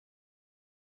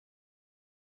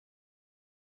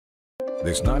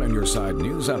This Night on Your Side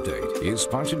news update is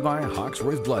sponsored by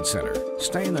Hawksworth Blood Center.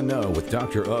 Stay in the know with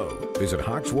Dr. O. Visit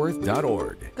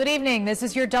hawksworth.org. Good evening. This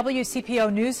is your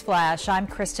WCPO News Flash. I'm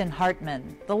Kristen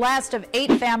Hartman. The last of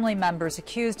 8 family members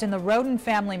accused in the Roden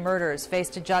family murders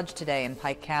faced a judge today in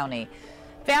Pike County.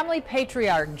 Family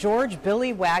patriarch George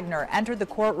Billy Wagner entered the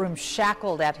courtroom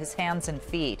shackled at his hands and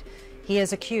feet. He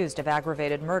is accused of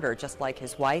aggravated murder, just like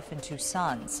his wife and 2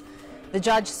 sons. The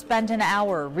judge spent an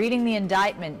hour reading the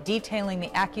indictment detailing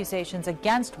the accusations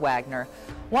against Wagner.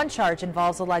 One charge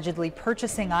involves allegedly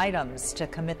purchasing items to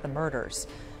commit the murders.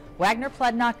 Wagner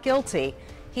pled not guilty.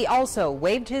 He also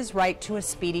waived his right to a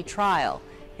speedy trial.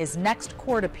 His next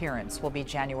court appearance will be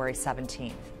January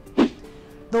 17th.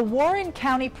 The Warren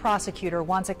County prosecutor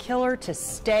wants a killer to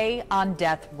stay on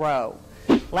death row.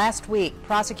 Last week,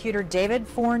 prosecutor David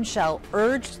Fornshell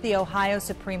urged the Ohio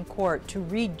Supreme Court to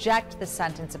reject the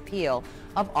sentence appeal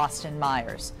of Austin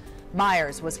Myers.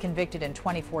 Myers was convicted in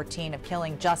 2014 of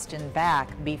killing Justin Back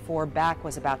before Back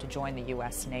was about to join the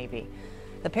U.S. Navy.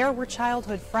 The pair were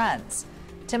childhood friends.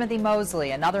 Timothy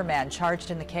Mosley, another man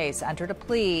charged in the case, entered a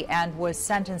plea and was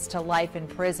sentenced to life in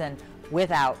prison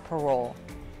without parole.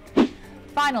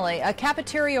 Finally, a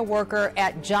cafeteria worker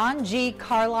at John G.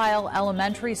 Carlisle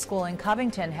Elementary School in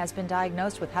Covington has been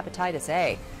diagnosed with hepatitis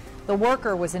A. The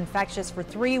worker was infectious for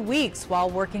 3 weeks while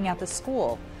working at the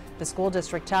school. The school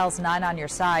district tells 9 on Your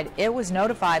Side it was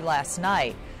notified last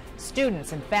night.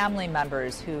 Students and family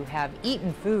members who have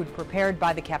eaten food prepared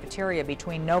by the cafeteria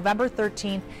between November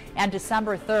 13th and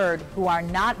December 3rd who are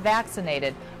not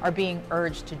vaccinated are being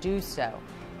urged to do so.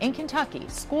 In Kentucky,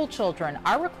 school children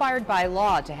are required by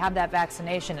law to have that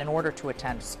vaccination in order to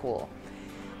attend school.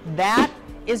 That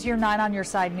is your 9 on Your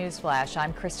Side news flash.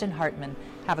 I'm Kristen Hartman.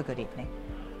 Have a good evening.